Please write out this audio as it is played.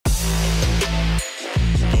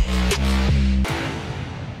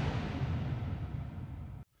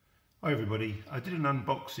Hi everybody, I did an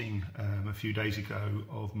unboxing a few days ago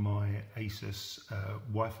of my ASUS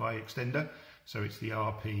Wi-Fi extender. So it's the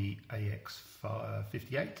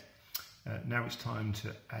RP-AX58. Now it's time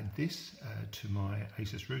to add this to my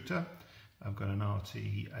ASUS router. I've got an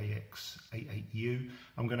RT-AX58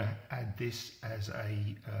 I'm going to add this as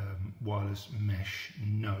a wireless mesh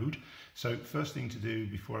node. So first thing to do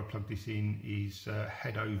before I plug this in is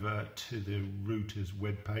head over to the router's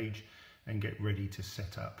web page and get ready to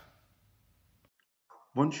set up.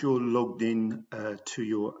 Once you're logged in to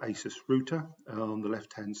your ASUS router, on the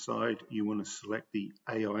left hand side you want to select the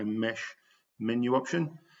AiMesh menu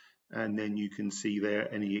option, and then you can see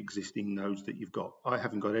there any existing nodes that you've got. I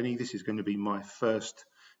haven't got any. This is going to be my first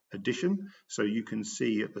addition. So you can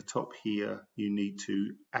see at the top here you need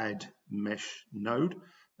to add mesh node,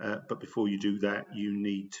 but before you do that you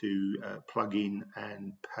need to plug in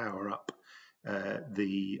and power up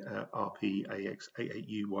the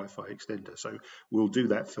RP-AX58 Wi-Fi extender. So we'll do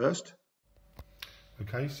that first.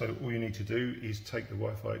 Okay, so all you need to do is take the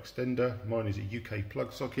Wi-Fi extender. Mine is a UK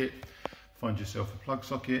plug socket. Find yourself a plug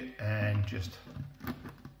socket and just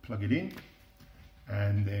plug it in,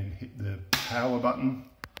 and then hit the power button.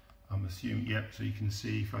 I'm assuming, yep, so you can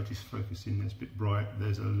see if I just focus in, that's a bit bright,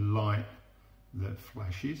 there's a light that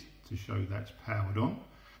flashes to show that's powered on.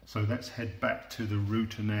 So let's head back to the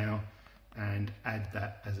router now and add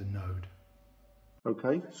that as a node.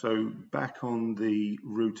 Okay, so back on the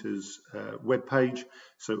router's web page.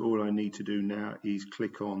 So all I need to do now is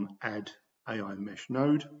click on Add AiMesh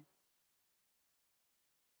Node.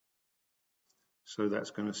 So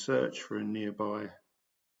that's going to search for a nearby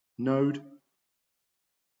node.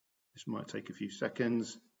 This might take a few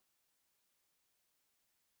seconds.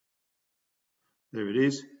 There it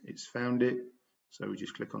is, it's found it. So we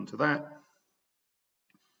just click onto that.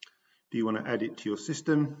 Do you want to add it to your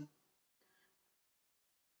system?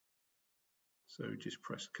 So just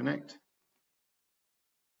press connect.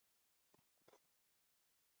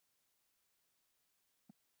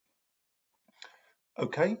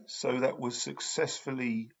 Okay, so that was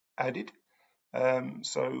successfully added.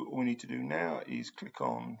 So all we need to do now is click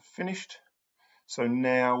on finished. So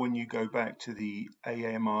now when you go back to the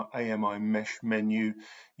AMI mesh menu,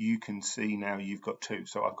 you can see now you've got two.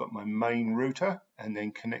 So I've got my main router, and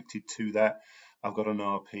then connected to that I've got an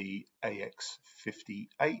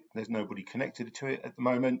RP-AX58. There's nobody connected to it at the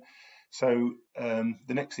moment. So the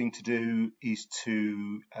next thing to do is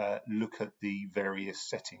to look at the various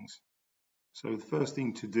settings. So the first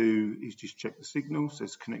thing to do is just check the signal.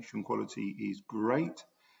 Says connection quality is great.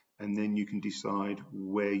 And then you can decide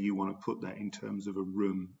where you want to put that in terms of a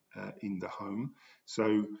room in the home.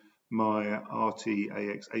 So my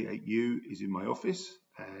RT-AX58 is in my office,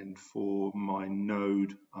 and for my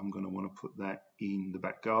node I'm going to want to put that in the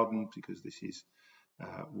back garden, because this is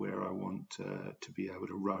where I want to be able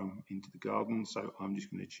to roam into the garden. So I'm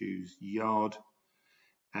just going to choose yard.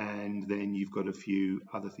 And then you've got a few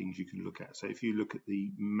other things you can look at. So if you look at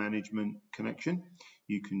the management connection,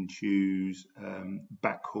 you can choose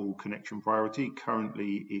backhaul connection priority.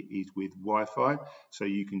 Currently it is with Wi-Fi, so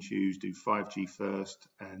you can choose do 5G first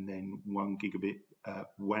and then 1 gigabit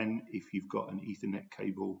WAN if you've got an Ethernet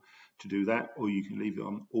cable to do that, or you can leave it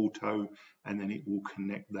on auto and then it will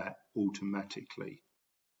connect that automatically.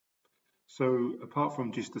 So apart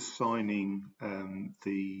from just assigning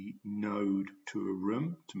the node to a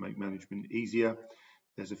room to make management easier,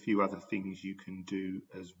 there's a few other things you can do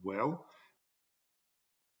as well.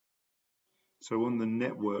 So on the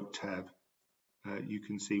network tab, you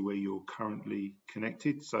can see where you're currently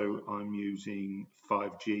connected. So I'm using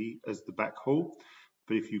 5G as the backhaul,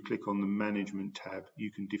 but if you click on the management tab,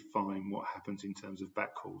 you can define what happens in terms of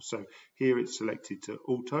backhaul. So here it's selected to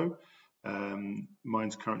auto.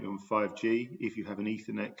 Mine's currently on 5G. If you have an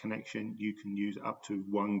Ethernet connection, you can use up to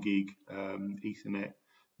 1 gig Ethernet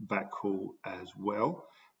backhaul as well.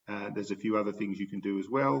 There's a few other things you can do as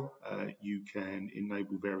well. You can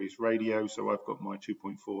enable various radios. So I've got my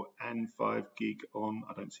 2.4 and 5 gig on.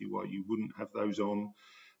 I don't see why you wouldn't have those on.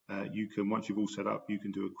 You can, once you've all set up, you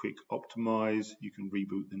can do a quick optimize. You can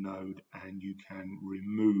reboot the node, and you can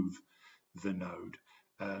remove the node.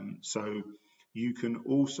 So you can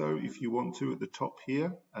also, if you want to, at the top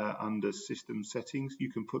here, under system settings, you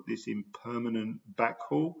can put this in permanent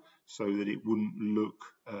backhaul so that it wouldn't look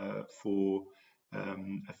for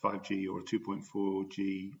a 5G or a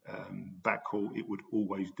 2.4G backhaul. It would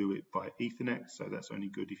always do it by Ethernet, so that's only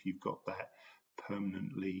good if you've got that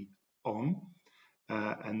permanently on.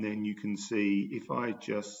 And then you can see, if I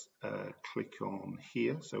just click on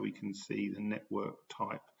here, so we can see the network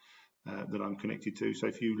type that I'm connected to. So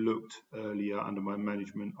if you looked earlier under my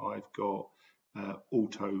management, I've got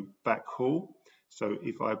auto backhaul. So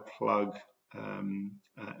if I plug an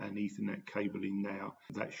Ethernet cable in now,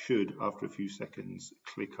 that should, after a few seconds,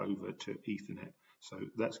 click over to Ethernet. So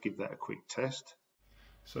let's give that a quick test.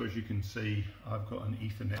 So as you can see, I've got an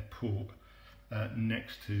Ethernet port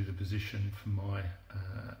next to the position for my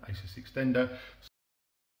ASUS extender.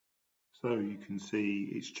 So you can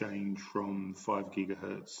see it's changed from 5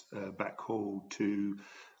 gigahertz backhaul to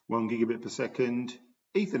 1 gigabit per second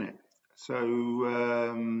Ethernet.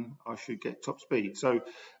 So I should get top speed. So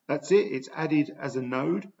that's it. It's added as a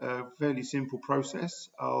node. A fairly simple process.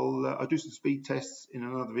 I'll do some speed tests in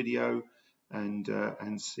another video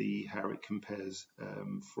and see how it compares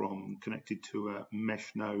from connected to a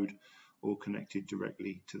mesh node or connected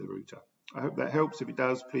directly to the router. I hope that helps. If it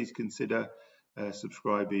does, please consider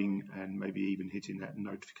subscribing and maybe even hitting that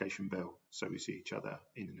notification bell so we see each other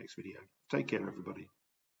in the next video. Take care, everybody.